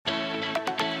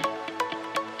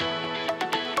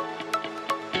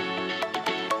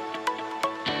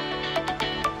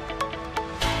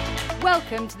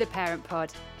Welcome to the Parent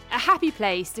Pod, a happy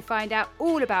place to find out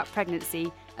all about pregnancy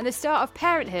and the start of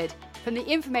parenthood from the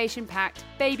information-packed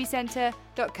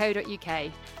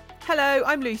babycentre.co.uk. Hello,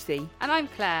 I'm Lucy. And I'm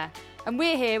Claire, and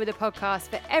we're here with a podcast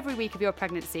for every week of your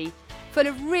pregnancy, full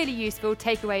of really useful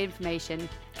takeaway information.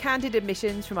 Candid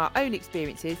admissions from our own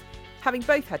experiences, having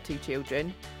both had 2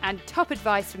 children. And top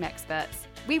advice from experts.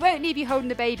 We won't leave you holding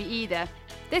the baby either.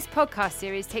 This podcast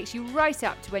series takes you right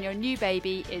up to when your new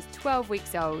baby is 12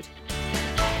 weeks old.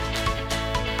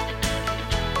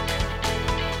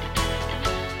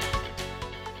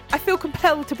 I feel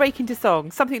compelled to break into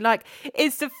song, something like,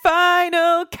 it's the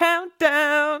final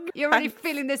countdown. You're really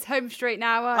feeling this home straight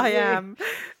now, aren't you? I am.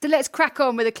 So let's crack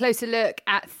on with a closer look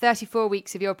at 34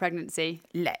 weeks of your pregnancy.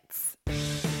 Let's.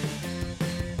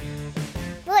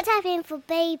 What's happening for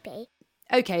baby?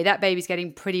 OK, that baby's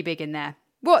getting pretty big in there.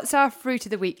 What's our fruit of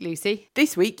the week, Lucy?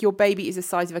 This week, your baby is the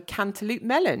size of a cantaloupe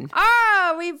melon.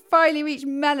 Ah, we've finally reached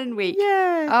melon week.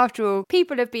 Yeah. After all,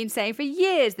 people have been saying for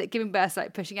years that giving birth's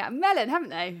like pushing out a melon, haven't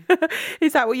they?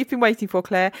 Is that what you've been waiting for,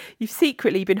 Claire? You've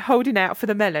secretly been holding out for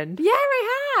the melon. Yeah,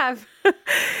 I have.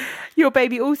 Your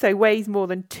baby also weighs more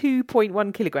than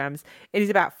 2.1 kilograms. It is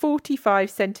about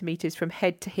 45 centimetres from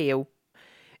head to heel.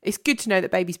 It's good to know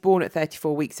that babies born at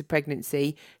 34 weeks of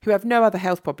pregnancy, who have no other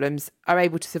health problems, are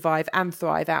able to survive and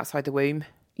thrive outside the womb.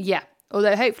 Yeah,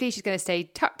 although hopefully she's going to stay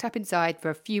tucked up inside for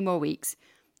a few more weeks.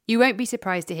 You won't be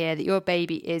surprised to hear that your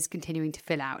baby is continuing to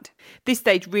fill out. This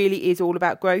stage really is all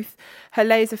about growth. Her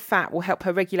layers of fat will help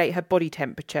her regulate her body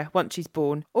temperature once she's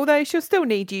born, although she'll still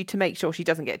need you to make sure she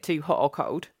doesn't get too hot or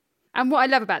cold. And what I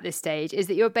love about this stage is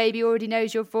that your baby already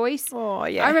knows your voice. Oh,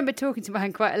 yeah. I remember talking to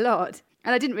mine quite a lot.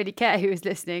 And I didn't really care who was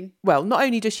listening. Well, not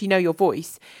only does she know your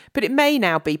voice, but it may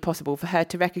now be possible for her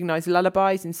to recognise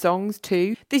lullabies and songs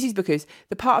too. This is because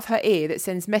the part of her ear that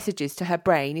sends messages to her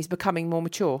brain is becoming more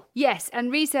mature. Yes,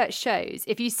 and research shows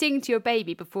if you sing to your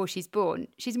baby before she's born,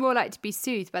 she's more likely to be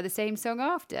soothed by the same song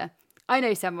after. I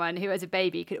know someone who, as a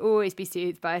baby, could always be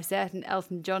soothed by a certain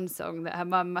Elton John song that her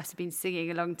mum must have been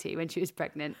singing along to when she was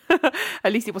pregnant.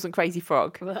 At least it wasn't Crazy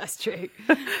Frog. Well, that's true.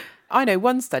 I know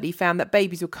one study found that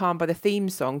babies were calmed by the theme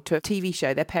song to a TV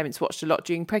show their parents watched a lot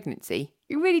during pregnancy.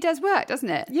 It really does work, doesn't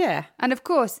it? Yeah. And of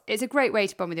course, it's a great way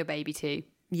to bond with your baby too.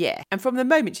 Yeah. And from the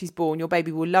moment she's born, your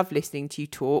baby will love listening to you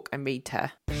talk and read to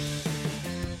her.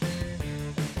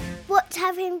 What's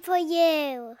happening for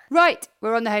you? Right,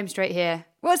 we're on the home straight here.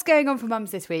 What's going on for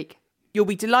mums this week? You'll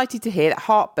be delighted to hear that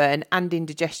heartburn and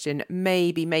indigestion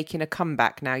may be making a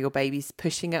comeback now your baby's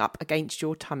pushing up against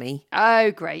your tummy.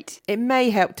 Oh, great. It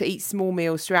may help to eat small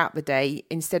meals throughout the day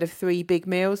instead of 3 big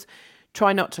meals.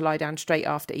 Try not to lie down straight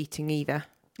after eating either.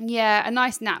 Yeah, a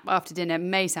nice nap after dinner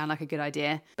may sound like a good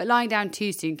idea, but lying down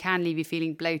too soon can leave you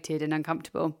feeling bloated and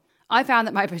uncomfortable. I found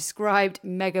that my prescribed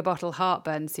mega bottle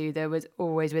heartburn soother was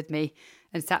always with me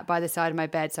and sat by the side of my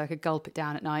bed so I could gulp it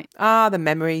down at night. Ah, the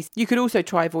memories. You could also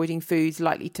try avoiding foods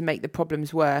likely to make the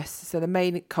problems worse. So the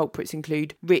main culprits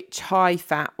include rich,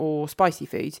 high-fat or spicy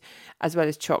foods, as well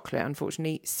as chocolate,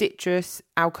 unfortunately, citrus,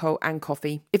 alcohol and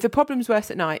coffee. If the problem's worse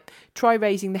at night, try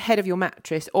raising the head of your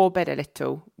mattress or bed a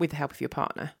little with the help of your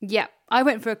partner. Yeah, I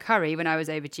went for a curry when I was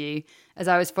overdue, as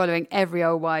I was following every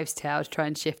old wives' tale to try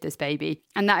and shift this baby.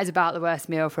 And that is about the worst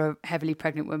meal for a heavily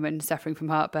pregnant woman suffering from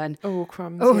heartburn. Oh,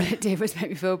 crumbs. All Yeah. it did was make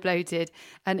me feel bloated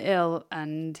and ill,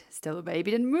 and still the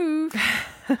baby didn't move.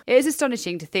 It is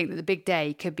astonishing to think that the big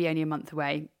day could be only a month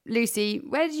away. Lucy,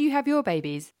 where did you have your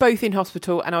babies? Both in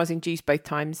hospital, and I was induced both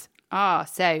times. Ah,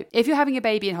 so if you're having a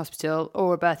baby in hospital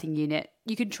or a birthing unit,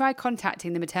 you can try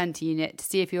contacting the maternity unit to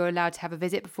see if you're allowed to have a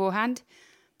visit beforehand.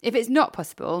 If it's not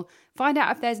possible, find out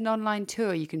if there's an online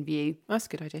tour you can view. That's a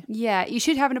good idea. Yeah, you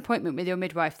should have an appointment with your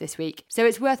midwife this week, so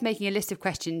it's worth making a list of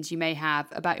questions you may have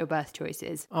about your birth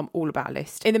choices. I'm all about a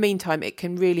list. In the meantime, it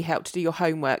can really help to do your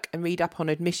homework and read up on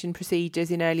admission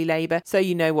procedures in early labour so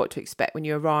you know what to expect when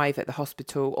you arrive at the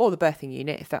hospital or the birthing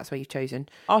unit if that's where you've chosen.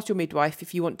 Ask your midwife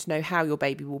if you want to know how your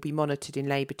baby will be monitored in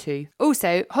labour too.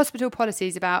 Also, hospital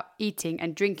policies about eating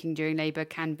and drinking during labour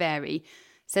can vary.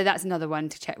 So that's another one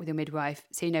to check with your midwife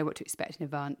so you know what to expect in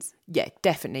advance. Yeah,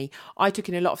 definitely. I took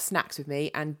in a lot of snacks with me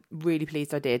and really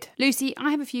pleased I did. Lucy,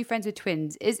 I have a few friends with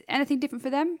twins. Is anything different for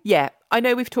them? Yeah, I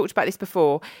know we've talked about this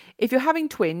before. If you're having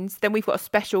twins, then we've got a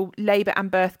special labour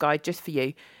and birth guide just for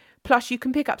you. Plus, you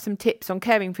can pick up some tips on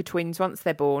caring for twins once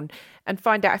they're born and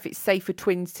find out if it's safe for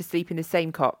twins to sleep in the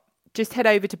same cot. Just head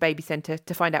over to Baby Centre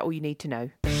to find out all you need to know.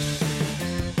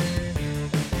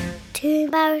 Too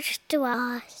embarrassed to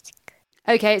ask.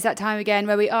 OK, it's that time again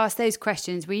where we ask those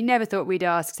questions we never thought we'd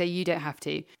ask so you don't have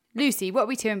to. Lucy, what are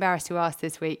we too embarrassed to ask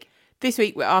this week? This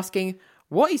week we're asking,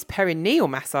 what is perineal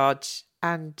massage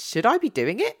and should I be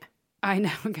doing it? I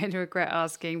know I'm going to regret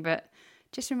asking, but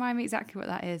just remind me exactly what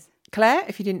that is. Claire,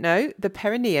 if you didn't know, the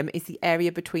perineum is the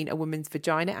area between a woman's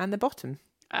vagina and the bottom.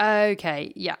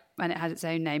 Okay, yeah, and it has its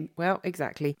own name. Well,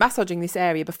 exactly. Massaging this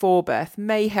area before birth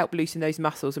may help loosen those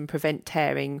muscles and prevent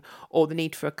tearing or the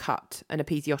need for a cut, an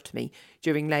episiotomy,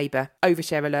 during labour.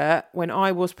 Overshare alert, when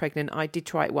I was pregnant, I did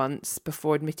try it once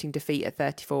before admitting defeat at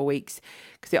 34 weeks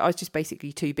because I was just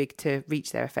basically too big to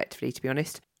reach there effectively, to be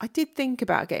honest. I did think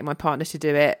about getting my partner to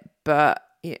do it, but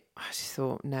I just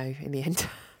thought no in the end.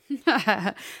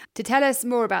 To tell us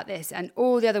more about this and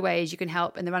all the other ways you can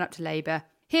help in the run-up to labour,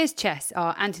 here's Chess,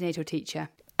 our antenatal teacher.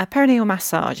 A perineal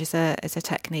massage is a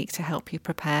technique to help you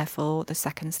prepare for the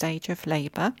second stage of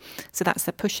labour. So that's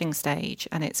the pushing stage,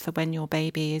 and it's for when your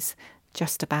baby is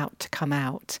just about to come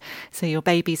out. So your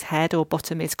baby's head or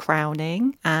bottom is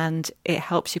crowning, and it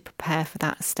helps you prepare for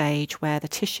that stage where the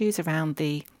tissues around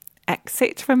the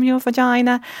exit from your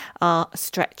vagina are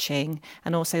stretching,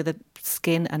 and also the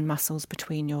skin and muscles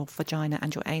between your vagina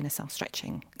and your anus are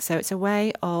stretching. So it's a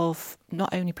way of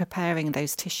not only preparing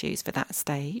those tissues for that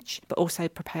stage, but also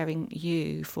preparing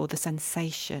you for the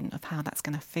sensation of how that's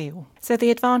going to feel. So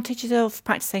the advantages of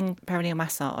practicing perineal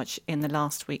massage in the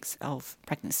last weeks of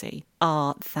pregnancy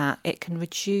are that it can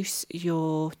reduce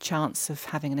your chance of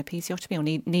having an episiotomy or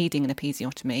needing an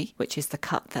episiotomy, which is the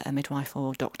cut that a midwife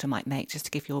or doctor might make just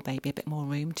to give your baby a bit more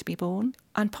room to be born,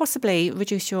 and possibly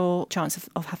reduce your chance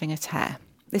of having a tear.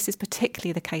 This is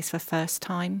particularly the case for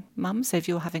first-time mums, so if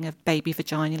you're having a baby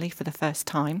vaginally for the first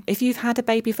time. If you've had a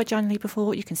baby vaginally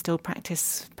before, you can still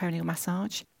practice perineal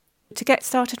massage. To get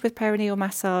started with perineal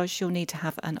massage, you'll need to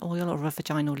have an oil or a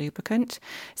vaginal lubricant.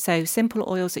 So simple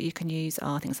oils that you can use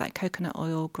are things like coconut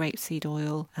oil, grapeseed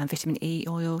oil, and vitamin E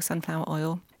oil, sunflower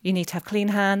oil. You need to have clean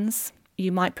hands.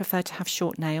 You might prefer to have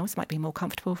short nails, might be more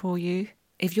comfortable for you.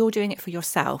 If you're doing it for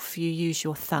yourself, you use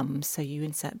your thumbs. So you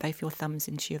insert both your thumbs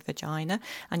into your vagina,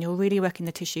 and you're really working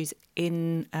the tissues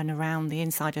in and around the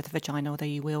inside of the vagina, although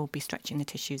you will be stretching the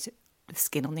tissues, the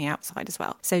skin on the outside as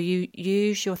well. So you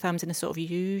use your thumbs in a sort of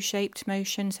U-shaped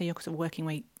motion. So you're sort of working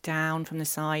way down from the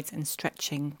sides and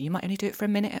stretching. You might only do it for a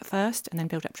minute at first and then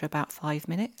build up to about 5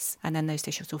 minutes. And then those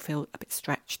tissues will feel a bit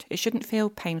stretched. It shouldn't feel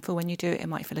painful when you do it. It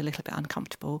might feel a little bit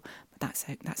uncomfortable, but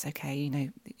that's okay. You know,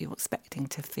 you're expecting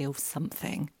to feel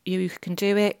something. You can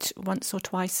do it once or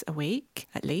twice a week,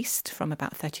 at least, from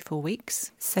about 34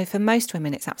 weeks. So for most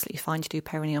women, it's absolutely fine to do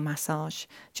perineal massage.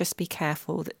 Just be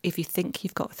careful that if you think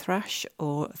you've got thrush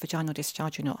or vaginal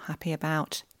discharge you're not happy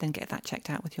about, then get that checked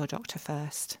out with your doctor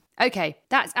first. Okay,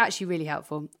 that's actually really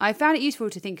helpful. I found it useful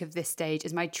to think of this stage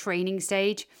as my training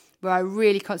stage, where I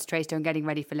really concentrated on getting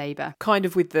ready for labour. Kind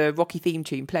of with the Rocky theme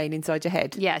tune playing inside your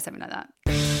head. Yeah, something like that.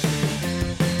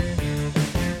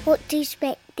 What do you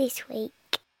expect this week?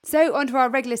 So on to our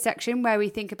regular section where we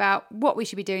think about what we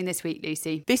should be doing this week,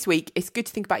 Lucy. This week, it's good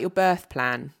to think about your birth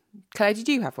plan. Claire, did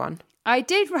you have one? I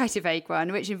did write a vague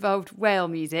one, which involved whale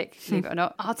music, believe it or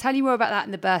not. I'll tell you more about that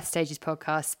in the Birth Stages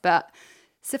podcast, but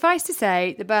suffice to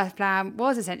say, the birth plan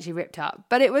was essentially ripped up,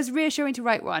 but it was reassuring to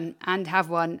write one and have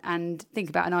one and think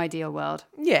about an ideal world.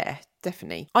 Yeah,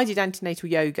 definitely. I did antenatal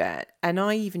yoga and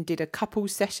I even did a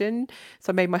couples session.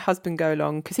 So I made my husband go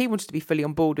along because he wanted to be fully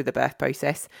on board with the birth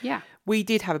process. Yeah. We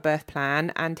did have a birth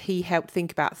plan and he helped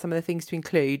think about some of the things to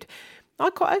include. I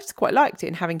just quite liked it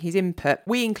and having his input.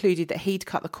 We included that he'd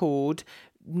cut the cord,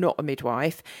 not a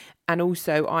midwife. And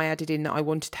also I added in that I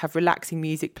wanted to have relaxing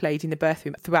music played in the birth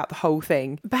room throughout the whole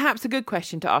thing. Perhaps a good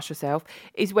question to ask yourself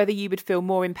is whether you would feel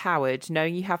more empowered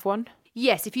knowing you have one.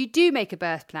 Yes, if you do make a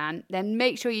birth plan, then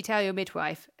make sure you tell your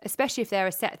midwife, especially if there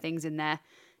are set things in there.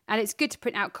 And it's good to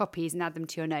print out copies and add them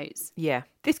to your notes. Yeah,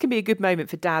 this can be a good moment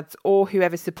for dads or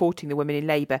whoever's supporting the woman in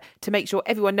labour to make sure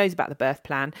everyone knows about the birth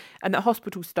plan and that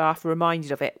hospital staff are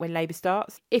reminded of it when labour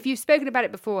starts. If you've spoken about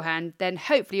it beforehand, then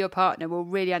hopefully your partner will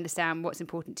really understand what's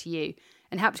important to you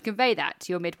and help to convey that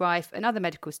to your midwife and other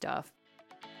medical staff.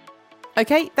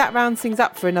 OK, that rounds things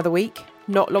up for another week.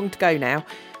 Not long to go now.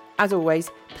 As always,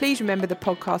 please remember the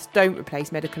podcasts don't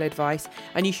replace medical advice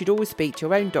and you should always speak to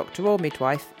your own doctor or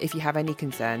midwife if you have any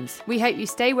concerns. We hope you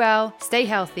stay well, stay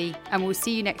healthy, and we'll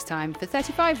see you next time for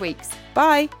 35 weeks.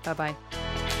 Bye. Bye-bye.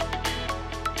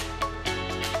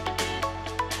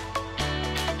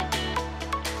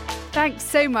 Thanks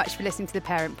so much for listening to The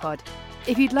Parent Pod.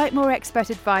 If you'd like more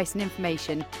expert advice and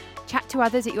information, chat to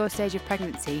others at your stage of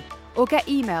pregnancy, or get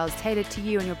emails tailored to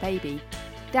you and your baby,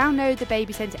 download the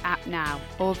Baby Centre app now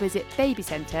or visit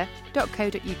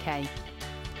babycentre.co.uk.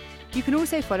 You can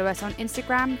also follow us on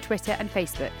Instagram, Twitter and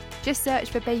Facebook. Just search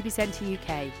for Baby Centre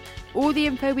UK. All the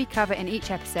info we cover in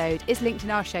each episode is linked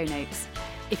in our show notes.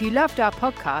 If you loved our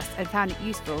podcast and found it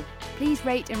useful, please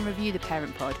rate and review The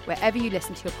Parent Pod wherever you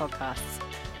listen to your podcasts.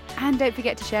 And don't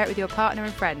forget to share it with your partner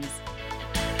and friends.